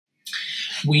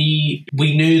we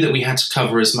knew that we had to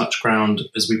cover as much ground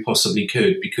as we possibly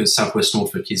could because South West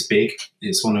Norfolk is big.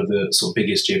 It's one of the sort of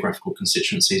biggest geographical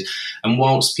constituencies. And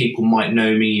whilst people might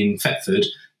know me in Thetford,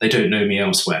 they don't know me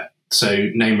elsewhere. So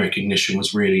name recognition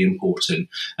was really important.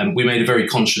 And we made a very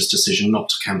conscious decision not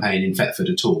to campaign in Thetford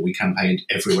at all. We campaigned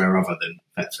everywhere other than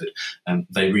Thetford.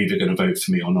 They were either going to vote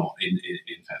for me or not in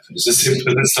Thetford. It's as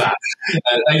simple as that.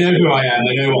 They know who I am,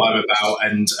 they know what I'm about,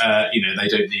 and they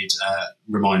don't need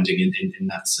reminding in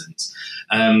that sense.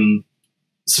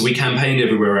 So we campaigned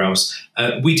everywhere else.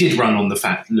 We did run on the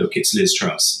fact, look, it's Liz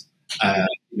Truss. Our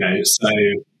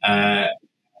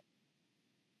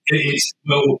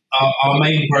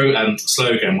main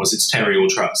slogan was "It's Terry or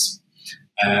Truss,"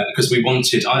 because we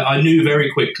wanted. I knew very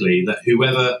quickly that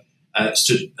whoever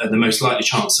stood the most likely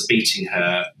chance of beating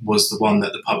her was the one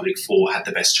that the public thought had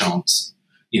the best chance.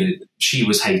 She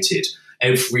was hated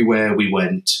everywhere we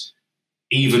went,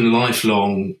 even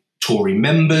lifelong Tory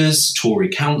members, Tory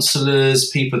councillors,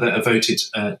 people that have voted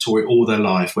Tory all their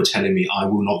life were telling me I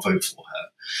will not vote for her.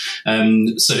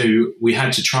 So we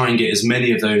had to try and get as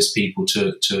many of those people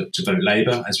to vote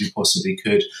Labour as we possibly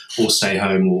could, or stay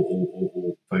home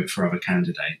or vote for other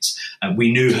candidates. We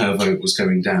knew her vote was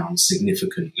going down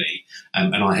significantly,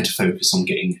 and I had to focus on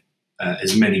getting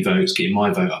as many votes, getting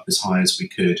my vote up as high as we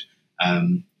could.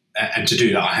 And to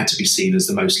do that, I had to be seen as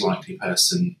the most likely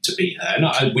person to beat her.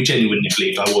 And we genuinely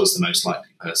believed I was the most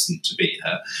likely person to beat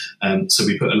her. So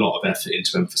we put a lot of effort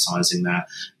into emphasising that.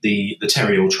 The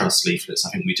Terry or Truss leaflets, I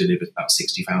think we delivered about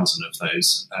 60,000 of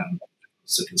those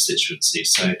as a constituency.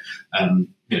 So,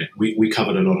 we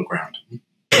covered a lot of ground.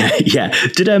 Yeah.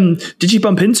 Did you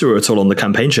bump into her at all on the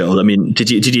campaign trail? I mean, did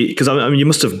you? Because you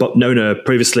must have known her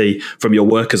previously from your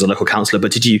work as a local councillor.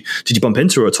 But did you bump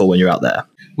into her at all when you were out there?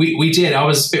 We did. I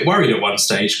was a bit worried at one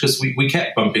stage because we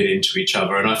kept bumping into each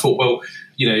other, and I thought, well,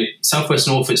 South West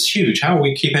Norfolk's huge. How will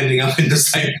we keep ending up in the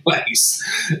same place?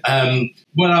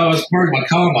 Well, I was worried my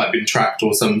car might have been trapped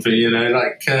or something. Here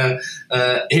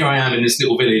I am in this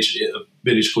little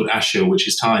village called Ashiel, which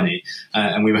is tiny,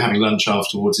 and we were having lunch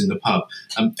afterwards in the pub,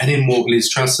 and in walked Liz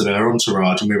Truss and her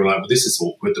entourage, and we were like, well, this is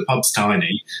awkward, the pub's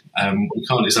tiny, we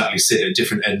can't exactly sit at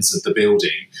different ends of the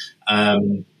building,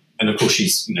 and of course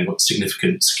she's got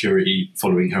significant security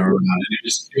following her around, and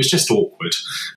it was just awkward.